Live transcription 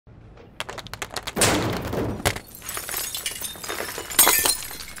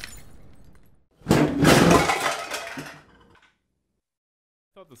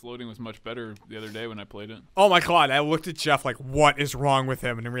this loading was much better the other day when I played it. Oh my god, I looked at Jeff like, what is wrong with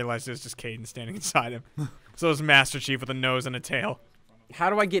him? And I realized it was just Caden standing inside him. So it was Master Chief with a nose and a tail. How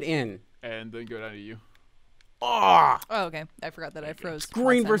do I get in? And then go down to you. Oh, okay. I forgot that I froze.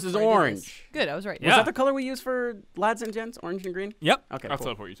 green versus orange. Good, I was right. Was that the color we use for lads and gents? Orange and green? Yep. Okay, I'll cool.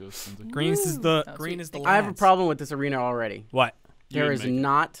 teleport you to this. Green is the lads. I have a problem with this arena already. What? There is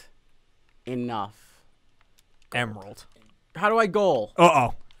not enough Emerald. How do I goal?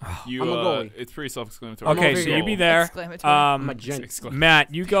 Uh-oh. You, I'm a goalie. it's pretty self-explanatory. Okay, so you be there. I'm a gent.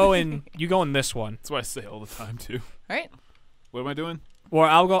 Matt, you go in this one. That's what I say all the time too. All right. What am I doing? Or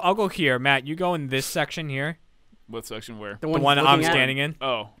I'll go here. Matt, you go in this section here. What section where? The one I'm standing in.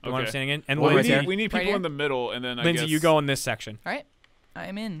 Oh, okay. The one I'm standing in. And Well, Lindsay, we need people here? in the middle, and then Lindsay, I guess you go in this section. All right.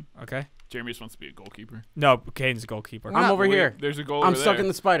 I'm in. Okay. Jeremy just wants to be a goalkeeper. No, Caden's a goalkeeper. I'm over here. There's a goal. I'm over stuck there. in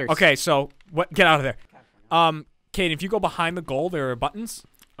the spiders. Okay, so what? Get out of there. Caden, if you go behind the goal, there are buttons.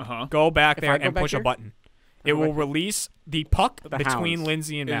 Go back there and push a button. It will release the puck between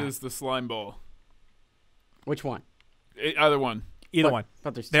Lindsay and Matt. It is the slime ball. Which one? Either one. Either one.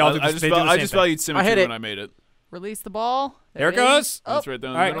 They all do I just valued symmetry when I made it. Release the ball. There it goes. That's right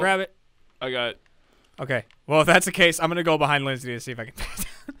down All the right, middle. grab it. I got it. Okay. Well, if that's the case, I'm gonna go behind Lindsay to see if I can.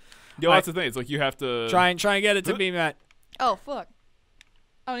 Yo, that's the thing. It's like you have to try and get it to me, Matt. Oh fuck!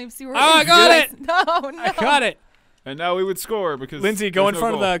 I don't even see where. Oh, I got it! No. I got it. And now we would score because Lindsay, go in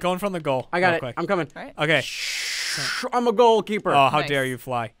front of the goal. I got it. I'm coming. All right. Okay. I'm a goalkeeper. Oh, how dare you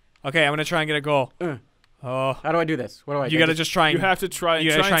fly? Okay, I'm gonna try and get a goal. Oh. How do I do this? What do I do? You gotta just try and. You have to try and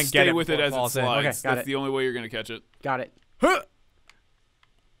get stay with it as it falls in. slides. Okay, got That's it. the only way you're gonna catch it. Got it.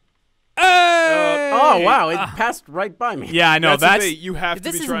 Hey! Oh wow! It passed right by me. Yeah, I know. That's the thing, you have to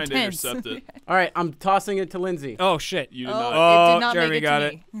This be is trying intense. to intercept it. All right, I'm tossing it to Lindsay. Oh shit! You did not. It did not Jeremy make it got to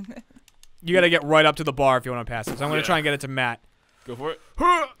it. me. You gotta get right up to the bar if you want to pass it. So I'm gonna try and get it to Matt. Go for it.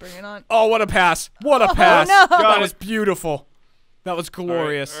 Bring it on. Oh, what a pass! What a pass! no. That was beautiful. That was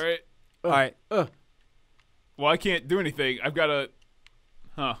glorious. All right. All right. Well, I can't do anything. I've got to.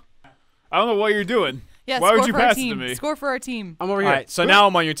 Huh. I don't know what you're doing. Yeah, Why score would you for our pass it team. to me? Score for our team. I'm over here. All right. So now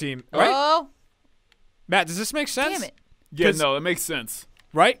I'm on your team. Right? Oh, Matt, does this make sense? damn it. Yeah, no, it makes sense.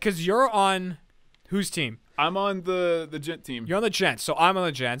 Right? Because you're on whose team? I'm on the gent team. You're on the gents, so I'm on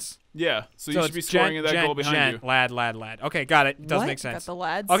the gents. Yeah, so you So should be it's scoring gent, in that gent, goal behind gent, you. lad. Okay, got it. Does What? make sense. Got the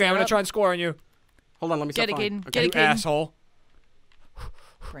lads. Okay, I'm set gonna up. try and score on you. Hold on, let me Get stop it, flying. Caden. Okay. Get You it, Caden. asshole.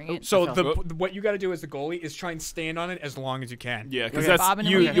 Bring it. So I what you got to do as the goalie is try and stand on it as long as you can. Yeah, because Okay. that's Bobbing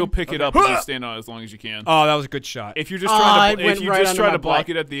and you. weaving. You'll pick it up and just stand on it as long as you can. Oh, that was a good shot. If you're just Oh, trying it to, went if you right just under try my to block butt.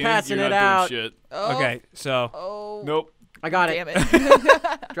 it at the end, Passing you're it not out. doing shit. Oh. Okay, so Oh. Nope. I got it. Damn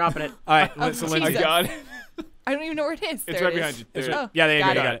it. Dropping it. all right, Oh, so Jesus. I Lindsay. got it. I don't even know where it is. It's There right it behind is. you. It's There. right- yeah, there you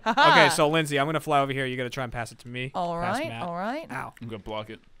Got go. it. You got it. Haha. Okay, so Lindsay, I'm gonna fly over here. You gotta try and pass it to me. All Pass right. Matt. All right. Ow. I'm gonna block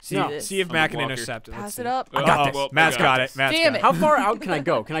it. See, No. see if I'm Matt the can blocker. intercept it. Let's Pass see. it up. I got this. Well, Matt's I got it. Matt's Damn got it. How far out can I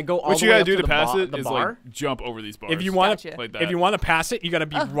go? Can I go all What the you way gotta up do to to the pass bar? it The is bar? like jump over these bars. If you want Gotcha. like that. if you want to pass it, you gotta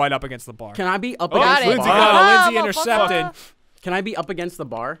be right up against the bar. Can I be up Got against it. the Lindsay bar? got Oh, Lindsay motherfucker. intercepted. Can I be up against the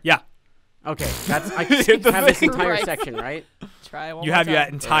bar? Yeah, Okay, that's I Hit the have this thing. entire Right. section, right? Try one you more have time. that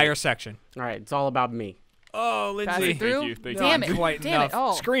entire section. All right, it's all about me. Oh, Pass Lindsay. it through. you, thank Damn you. it. Quite Damn it. enough.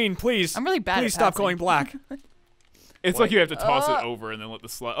 Oh. Screen, please. I'm really bad Please at stop passing. going black. It's like you have to toss it Oh. over and then let the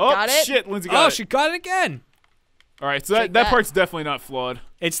slide. Oh Got it. shit, Lindsay got Oh, it. she got it again. All right, so Take that that. part's definitely not flawed.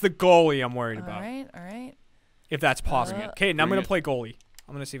 It's the goalie I'm worried All about. right. All right. If that's possible. Okay, now I'm Bring gonna it. play goalie.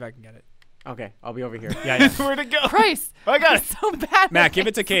 I'm gonna see if I can get it. Okay, I'll be over here. Yeah. Where'd it go? Christ. I got I'm it. so bad. Matt, at give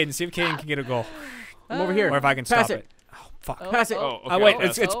it to this. Caden. See if Caden can get a goal, I'm over here. or if I can Pass stop it. it. Oh fuck. Oh, Pass it. Oh, okay. Oh wait, I'll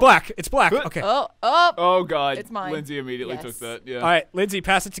it's pass. black. It's black. Okay. Oh. Oh. Oh god. It's mine. Lindsay immediately Yes. took that. Yeah. All right, Lindsay,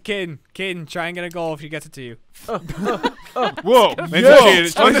 pass it to Caden. Caden, try and get a goal if she gets it to you. Whoa. Lindsay Whoa.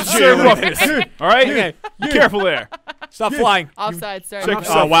 cheated. Unnecessary Lindsay roughness. All right. Okay. Be careful there. Stop flying. Offside. Sorry. Check my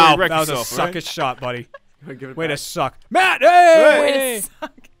yourself. Oh bad. wow, wreck that was a yourself, all right? suckish shot, buddy. Give it Way to back. suck, Matt. Hey! Way to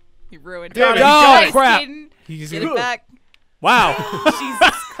suck. You ruined Damn it. it. Oh, Nice, crap. Caden. He's Get it back. Wow.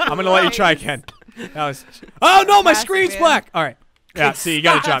 Jesus I'm gonna let you try again. That was. Oh no, my Classic, screen's man. black. All right. Yeah. See, you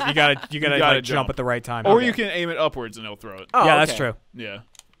gotta jump. You gotta gotta like, jump jump. at the right time. Or Okay. you can aim it upwards and it'll throw it. Oh, Yeah, that's okay. true. Yeah.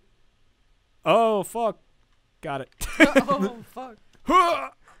 Oh fuck. Got it. Oh fuck.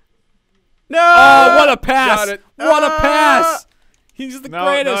 No! Oh, what a pass! Got it. What a pass! He's the No,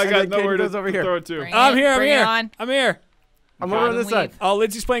 greatest. I got then Caden nowhere to goes over here. throw it to. Bring I'm it. here. I'm Bring it here. on. I'm here. I'm over on this side. Oh,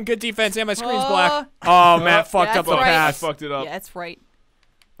 Lindsay's playing good defense, and my screen's Oh. black. Oh, Matt fucked up That's the right. I pass. fucked it up. Yeah, that's right.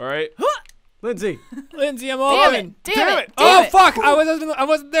 All right. Lindsay. Lindsay, I'm Damn open. it. Damn it. Oh Damn it. fuck! I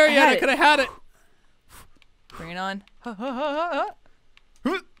wasn't there yet. had I it. could have had it. Bring it on.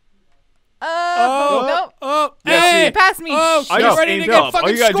 Nope. Hey! Pass me. Oh, I you're just ready to aimed get up. All fucking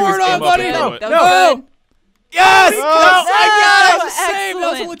you gotta do is scored on, aim up buddy. and throw it. That was good. Yes! No! I got it! That was a Excellent. save.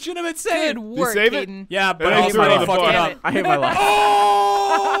 That was a legitimate save. Good work, save it? Caden. Yeah, but Then I I threw it on the fucked it bar. up. I hate my life.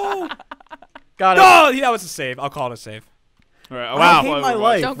 Oh! Got it. Oh, that was a save. I'll call it a save. All right, Wow. I'll hate play my with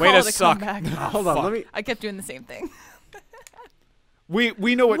life. Don't Way call to it a suck. comeback. Hold on, let me. I kept doing the same thing.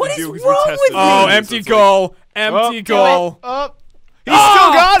 We know what, What to do is because we wrong tested with it. me? Oh, So empty it's goal. Empty Up. goal. Up. He Oh,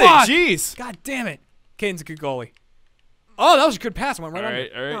 still got fuck. it. Jeez. God damn it. Caden's a good goalie. Oh, that was a good pass. I went right All under.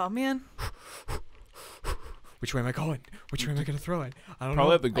 right, all right. Oh man. Which way am I going? Which way am I going to throw it? I don't Probably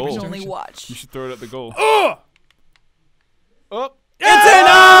know. at the I goal. can only watch. You should throw it at the goal. Oh! Up. It's in!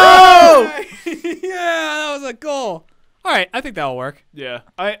 Oh! Yeah, that was a goal. All right, I think that'll work. Yeah.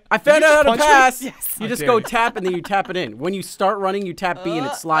 I found out how to punch me? pass. Yes. You I just dare go you. tap and then you tap it in. When you start running, you tap B and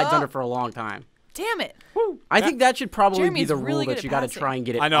it slides under for a long time. Damn it. I think that should probably Jeremy's be the really rule good that at you got to passing. try and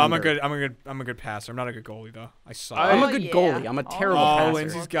get it. I know. I'm a under. good passer. I'm not a good goalie though. I suck. I'm Oh, a good yeah. goalie. I'm a terrible Oh, passer.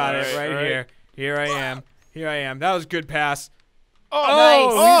 Lindsay's got it All right right. here. Here I am. Here I am. That was a good pass. Oh,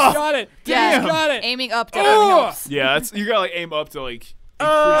 Nice. He's got it. Yeah. He's got it. Aiming up definitely helps. Yeah, that's, you gotta like aim up to like increase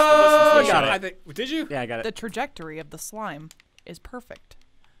Oh, the distance. got of it. I think, did you? Yeah, I got The it. trajectory of the slime is perfect.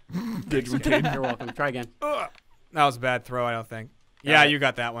 Good one, Caden. You're welcome. Try again. That was a bad throw. I don't think. Yeah, you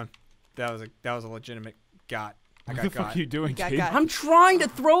got that one. That was a legitimate got. I What got the fuck got. are you doing, Got Caden? got. I'm trying to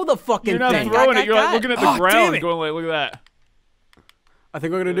throw the fucking You're not thing. throwing it. You're like got. looking at the Oh, damn ground it. and going like, look at that. I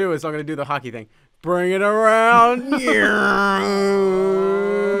think what I'm gonna do is I'm gonna do the hockey thing. Bring it around.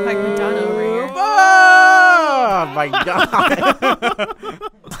 Mike Madonna over here. Oh my god.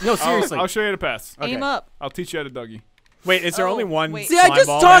 No, seriously. I'll show you how to pass. Okay. Aim up. I'll teach you how to Dougie. Wait, is there only Oh, one? wait. See, I slime just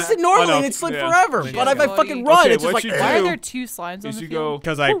ball? tossed it normally Oh, no. and it slid Yeah. forever. Yeah. But if I Yeah. fucking run, Okay, it's just what like. you Why are do there two slimes on Is the you field?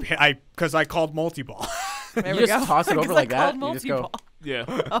 go. Because I called multi-ball. There You we just go. toss it over 'Cause like I that? called You just go- multi-ball. Yeah.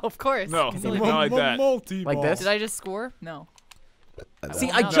 Oh, of course. No. Silly Not me. like that. Multi-ball. Like this? Did I just score? No. See,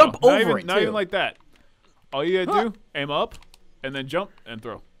 Oh, I no. jump No, over not even, it Not too. even like that. All you gotta do, aim up, and then jump and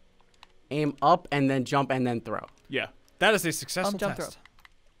throw. Aim up and then jump and then throw. Yeah. That is a successful Jump test.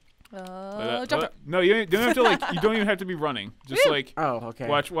 Like Jump that. throw. No, you don't have to like. You don't even have to be running. Just Woo. like Oh, okay.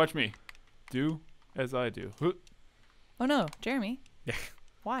 watch me. Do as I do. Oh no, Jeremy. Yeah.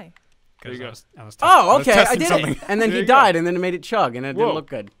 Why? There you go. Oh, okay. I testing did something. it. And then There he you go. died and then it made it chug and it Whoa. didn't look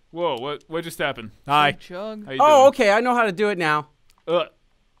good. Whoa! What just happened? Hi. Chug. How you Oh, doing? okay. I know how to do it now. Uh,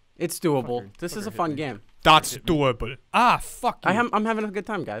 It's doable. This is a fun game. That's doable. Ah, fuck you. I'm having a good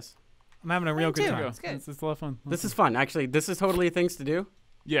time, guys. I'm having a real Me good too. there you time. go. It's good. It's a lot of fun. This is fun. Actually, this is totally things to do.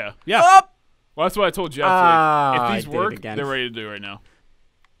 Yeah. Yeah. Up! Well, that's what I told Jeff. Ah, Like, I if these did it work, again. they're ready to do right now.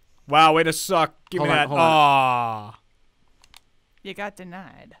 Wow, way to suck. Give Hold me on, that. hold on. Ah. You got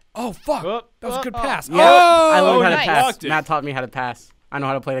denied. Oh, fuck. Up, That was a good up, pass. Yeah, Oh! I learned how to nice. pass. Blocked it. Matt taught me how to pass. I know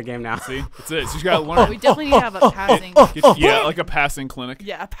how to play the game now. See, that's it. So you gotta learn. We definitely need to have a passing. Yeah, like a passing clinic.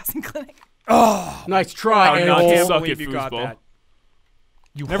 Yeah, a passing clinic. Oh. Nice try. I I not can't suck believe at you got foosball. that.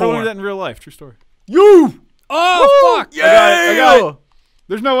 You Never whore. learned that in real life. True story. You! Oh, fuck. Yeah! I got it.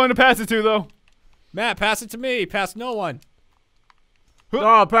 There's no one to pass it to though. Matt, pass it to me. Pass no one.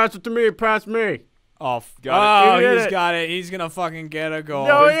 No, pass it to me. Pass me. Oh, Got it. oh, He did he's it. got it. He's gonna fucking get a goal.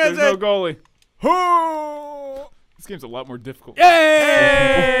 No, There's no isn't. goalie. Oh. This game's a lot more difficult. Yay!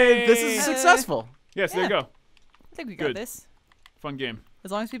 Hey, this is successful. Yes, there you go. I think we got Good. this. Fun game.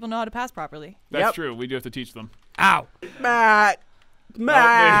 As long as people know how to pass properly. That's Yep. true. We do have to teach them. Ow. Matt. me.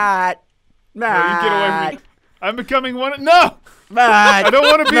 Matt. No, you get away from Matt. me. I'm becoming one. No, Matt. I don't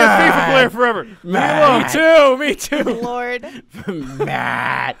want to be a FIFA Matt. player forever. Matt. Me too. Me too. Lord.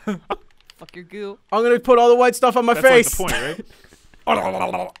 Matt. Fuck your goo. I'm gonna put all the white stuff on my That's face. like the point,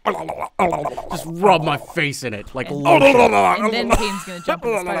 right? Just rub my face in it like And- lotion. And then Kane's gonna jump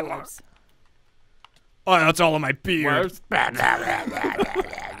in the spider webs. Oh, that's all in my beard.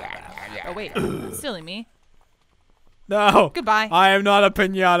 Oh wait, silly me. No. Goodbye. I am not a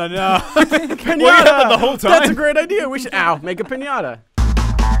pinata. No. Pinata. What happened the whole time? That's a great idea. We should make a pinata.